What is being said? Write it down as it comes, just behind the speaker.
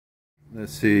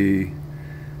Let's see.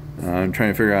 I'm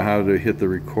trying to figure out how to hit the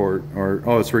record.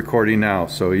 Oh, it's recording now,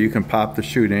 so you can pop the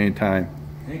chute anytime.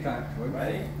 Anytime.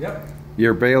 Ready? Yep.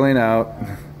 You're bailing out.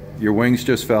 Okay. Your wings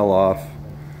just fell off.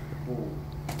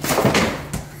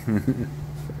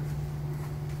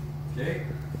 Okay.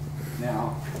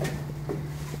 Now,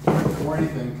 before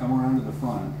anything, come around to the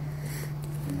front.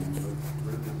 And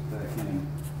put this back in.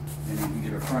 And you can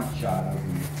get a front shot of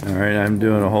you. All right, I'm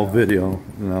doing a whole video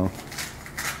now.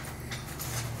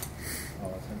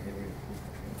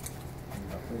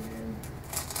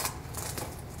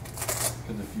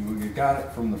 Because if you got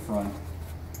it from the front,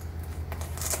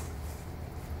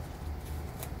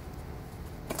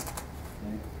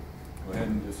 okay, go ahead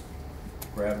and just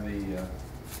grab the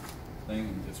thing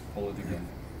and just pull it again.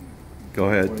 Go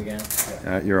ahead. Pull it again.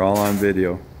 Yeah. You're all on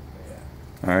video.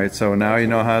 All right, so now you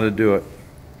know how to do it.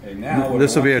 Okay, now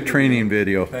this will be a training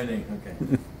video. Training,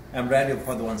 okay. I'm ready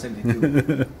for the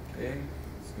 172. Okay,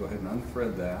 let's go ahead and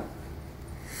unthread that.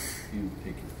 You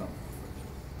take your thumb.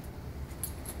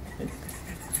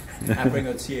 I bring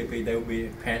a CAP, they will be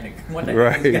panic. What the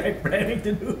Right. heck is this guy planning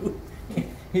to do?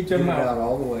 He Get jumped it out. out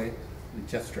all the way. The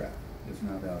chest strap is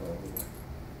not out all the way.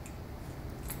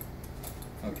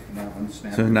 Okay, now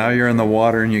unsnap. So now you're in the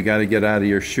water and you got to get out of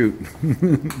your chute.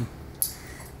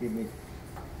 Give me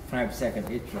 5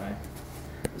 seconds each, right?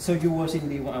 So you was in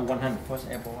the 101st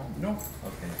Airborne? No.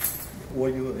 Okay. Were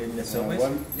you in the service?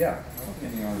 Yeah,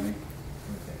 in the Army.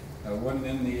 Okay. I wasn't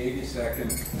in the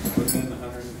 82nd, wasn't in the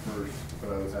 101st,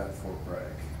 but I was at Fort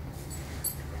Bragg.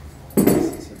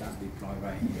 So that deployed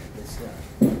right here. This,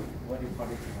 what do you call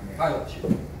it? Pilot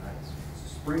chute.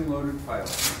 Spring-loaded pilot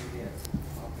chute. Yes.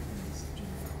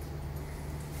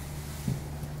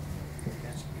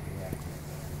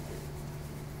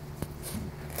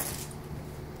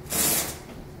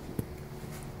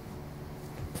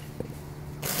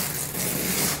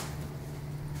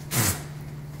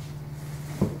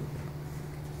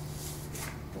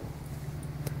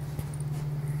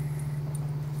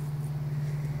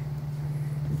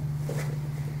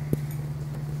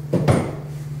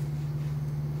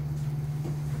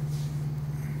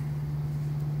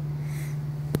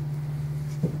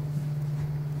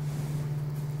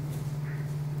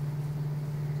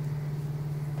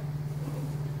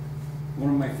 One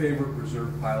of my favorite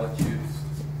reserve pilot chutes,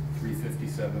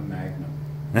 357 Magnum.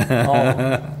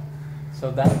 Oh, so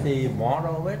that's the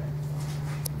model of it?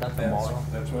 That's the model?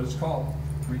 That's what it's called,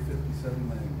 357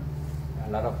 Magnum. A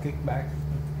lot of kickback.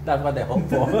 That's what they hope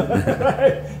for.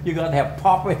 You gotta have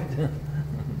pop it.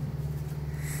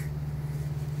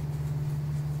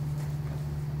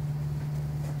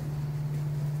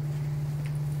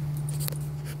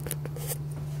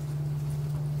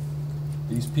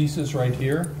 These pieces right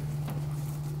here,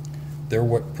 they're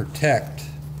what protect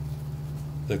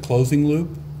the closing loop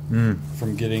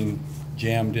from getting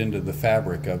jammed into the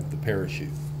fabric of the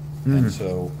parachute. And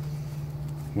so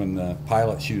when the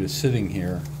pilot chute is sitting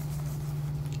here,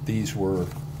 these were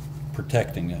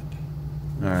protecting it.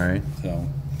 All right. So,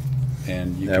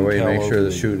 and you That can way you tell make sure over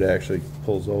the chute actually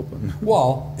pulls open.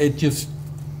 Well, it just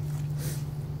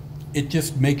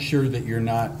makes sure that you're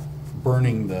not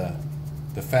burning the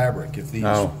fabric if these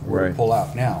were to pull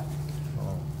out. Now,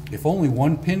 if only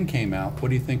one pin came out, what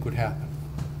do you think would happen?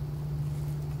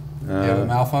 You have a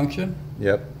malfunction?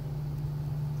 Yep.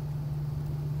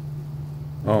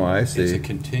 Oh, I see. It's a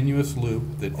continuous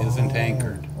loop that isn't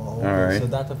anchored. Oh, All right. So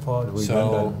that's for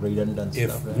redundant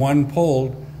If stuff. Right? one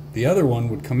pulled, the other one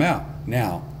would come out.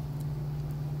 Now,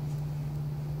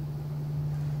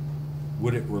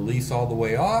 would it release all the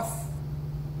way off?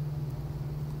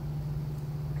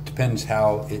 Depends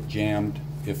how it jammed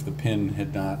if the pin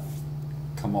had not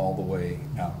come all the way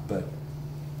out. But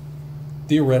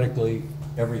theoretically,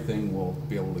 everything will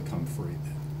be able to come free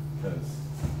then. Because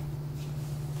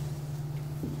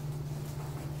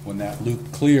when that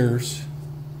loop clears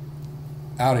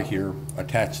out of here,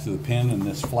 attached to the pin and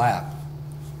this flap,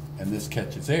 and this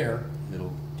catches air,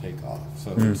 it'll take off.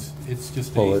 So it's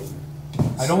just Pull it.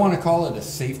 I don't want to call it a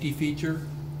safety feature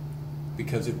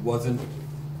because it wasn't,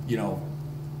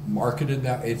 marketed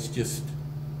that. It's just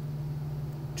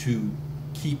to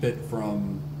keep it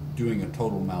from doing a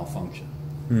total malfunction.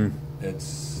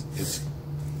 It's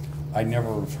I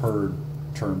never have heard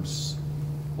terms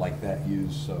like that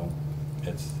used, so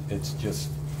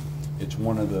it's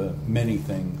one of the many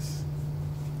things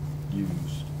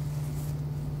used.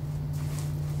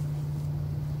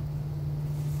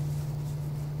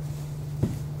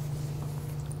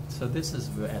 So this is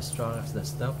as strong as the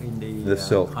stuff in The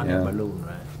silk, hot yeah. balloon,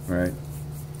 right? Right.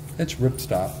 It's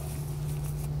ripstop.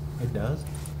 It does?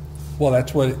 Well,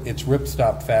 that's what it's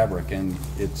ripstop fabric, and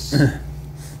it's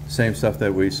Same stuff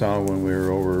that we saw when we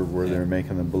were over where they're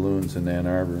making the balloons in Ann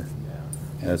Arbor.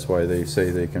 Yeah. That's why they say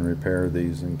they can repair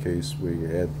these in case we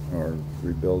add or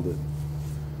rebuild it.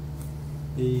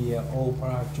 The old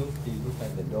parachute, you look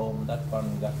at the dome, that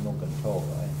one got no control,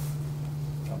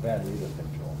 right? Or very little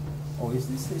control. Oh, is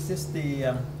this the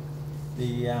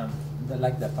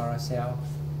like the parasail?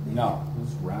 No, it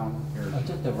was round here. Oh,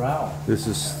 just the round. This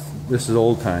is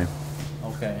old time.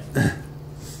 Okay.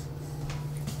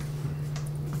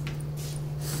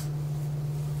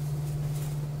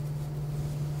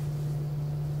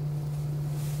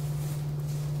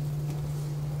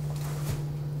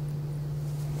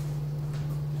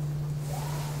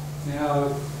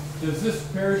 Now, does this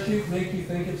parachute make you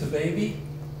think it's a baby?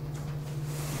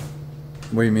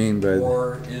 What do you mean by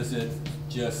Or is it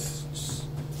just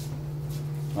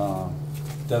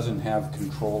doesn't have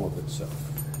control of itself?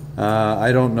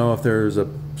 I don't know if there's a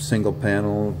single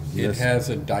panel. It has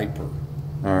a diaper.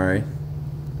 All right.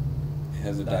 It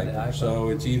has a The diaper. diaper. So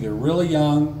it's either really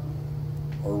young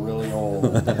or really old.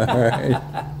 All right.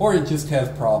 Or it just has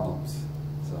problems.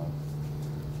 So,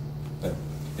 but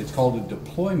it's called a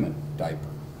deployment diaper.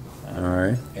 All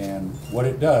right. And what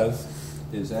it does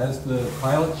is as the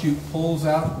pilot chute pulls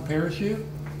out the parachute,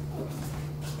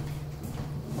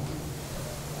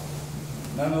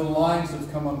 none of the lines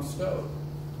have come unstowed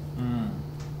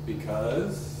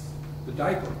because the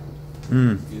diaper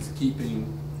is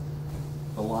keeping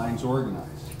the lines organized.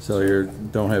 So you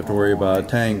don't have to worry about a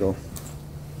tangle.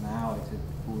 Now it's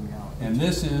pulling out. And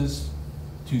this is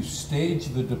to stage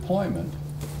the deployment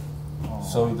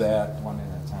so that one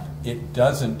at a time. it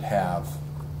doesn't have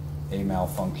a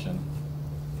malfunction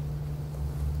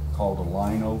called a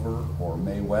line over or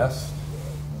May West,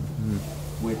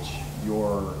 which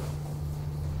your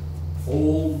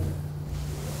old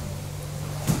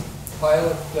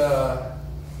pilot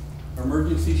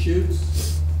emergency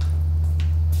chutes,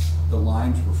 the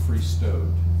lines were free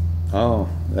stowed. Oh,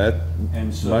 that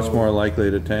And so much more likely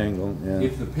to tangle. Yeah.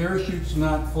 if the parachute's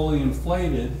not fully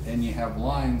inflated and you have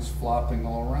lines flopping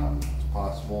all around, it's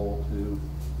possible to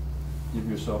give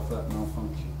yourself that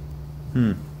malfunction.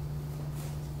 Hmm.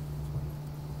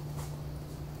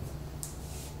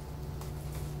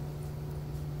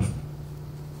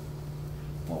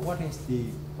 Well, what is the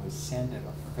percentage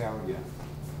of failure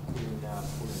in pulling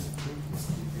the trigger?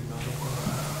 Do you know that?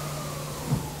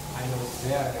 I know it's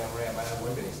very rare, but I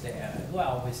wonder is there.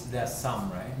 Well, there's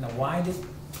some, right? Now, why did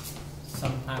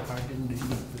some pilot didn't do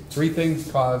it? Three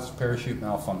things cause parachute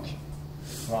malfunction: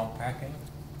 Wrong packing,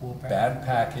 poor packing. bad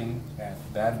packing,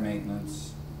 Bad. bad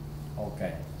maintenance,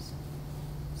 Okay.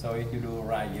 So if you do it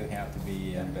right, you have to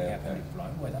be And bad have to packing. deploy.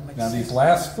 Well, that makes Now sense. these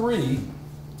last three,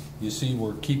 you see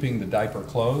we're keeping the diaper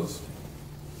closed.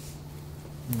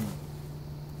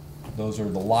 Those are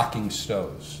the locking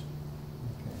stows.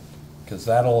 Because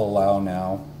that'll allow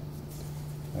now,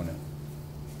 when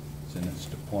it's in its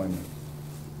deployment,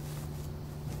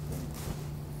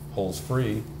 pulls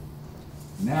free.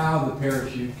 Now the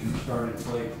parachute can start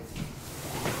inflating.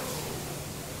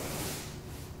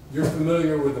 You're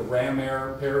familiar with the ram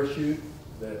air parachute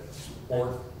that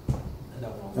sport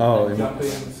Oh, that jumping,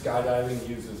 skydiving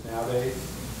uses nowadays?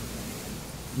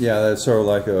 yeah, that's sort of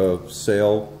like a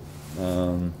sail.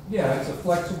 Yeah, it's a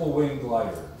flexible wing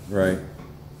glider. Right.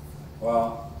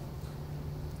 Well,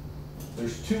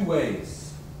 there's two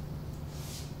ways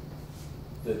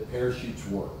that parachutes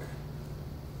work.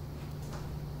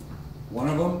 One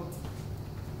of them,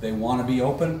 they want to be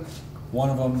open. One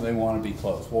of them, they want to be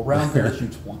closed. Well, round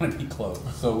parachutes want to be closed,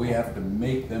 so we have to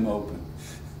make them open.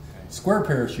 Square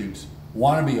parachutes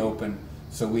want to be open,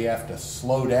 so we have to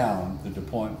slow down the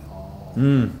deployment.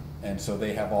 And so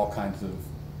they have all kinds of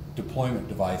deployment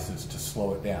devices to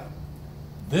slow it down.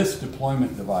 This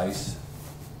deployment device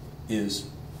is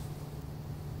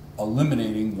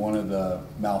eliminating one of the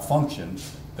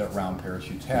malfunctions that round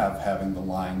parachutes have, having the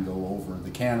line go over the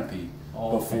canopy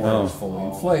before it's fully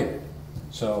inflated.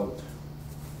 So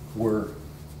we're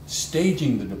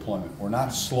staging the deployment. We're not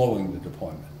slowing the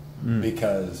deployment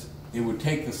because it would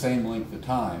take the same length of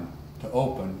time to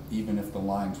open even if the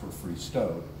lines were free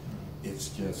stowed. It's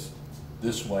just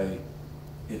this way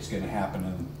it's going to happen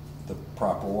in the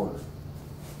proper order.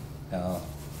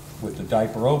 With the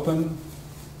diaper open,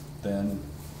 then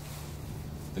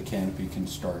the canopy can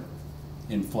start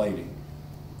inflating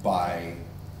by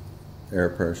Air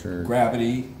pressure.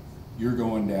 gravity. You're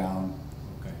going down,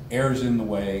 air's in the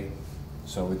way,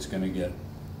 so it's going to get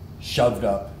shoved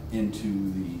up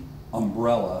into the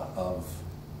umbrella of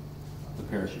the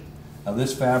parachute. Now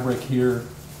this fabric here,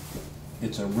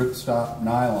 it's a ripstop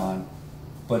nylon,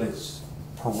 but its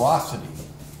porosity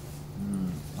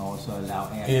Also allow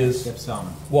air Is- to get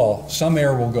some. Well, some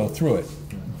air will go through it,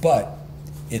 but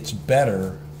it's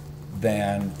better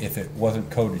than if it wasn't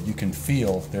coated. You can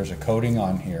feel there's a coating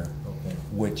on here, Okay.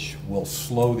 which will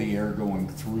slow the air going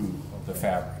through the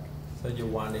fabric. So you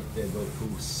want it to go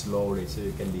through slowly so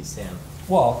you can descend.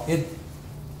 Well,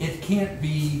 it can't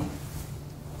be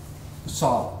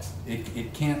solid.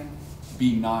 It can't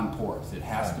be non-porous. It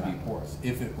has to be porous.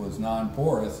 If it was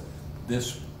non-porous,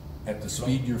 this, at the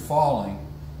speed you're falling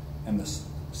and the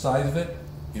size of it,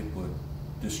 it would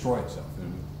destroy itself. It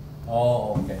would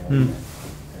Oh, okay. Okay.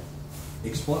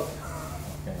 explode.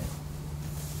 Okay.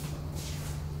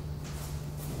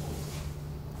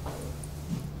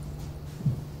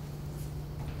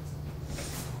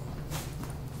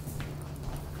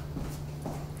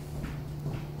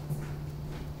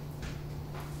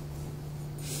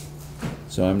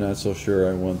 So I'm not so sure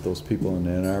I want those people in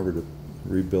Ann Arbor to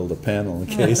rebuild a panel in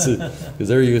case, because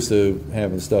they're used to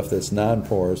having stuff that's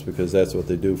non-porous because that's what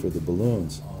they do for the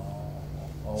balloons.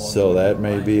 Oh, So you're that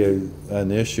may right. be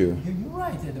an issue. You're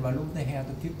right. The balloon they have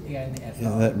to keep the air in the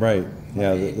Yeah, that, right, yeah.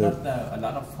 Okay, the- not a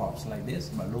lot of props like this.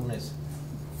 Balloon is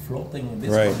floating. This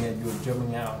Right. one here, you're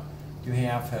jumping out. You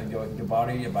have your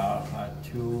body about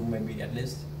two, maybe at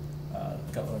least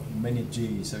many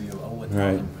G, so you're over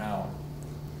 1,000 pounds.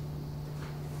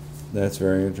 That's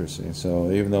very interesting.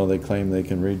 So even though they claim they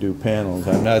can redo panels,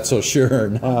 I'm not so sure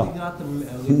They now. got to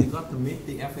they got to meet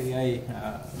the FAA,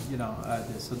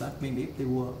 so that means if they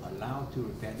were allowed to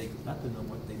repair, they got to know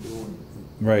what they're doing.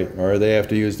 Right, or they have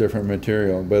to use different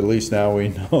material, but at least now we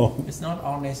know. It's not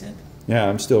all they said. Yeah,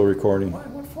 I'm still recording.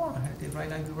 What for? Right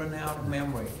now you run out of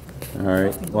memory. All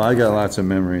right, well, I got lots of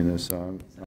memory in this song.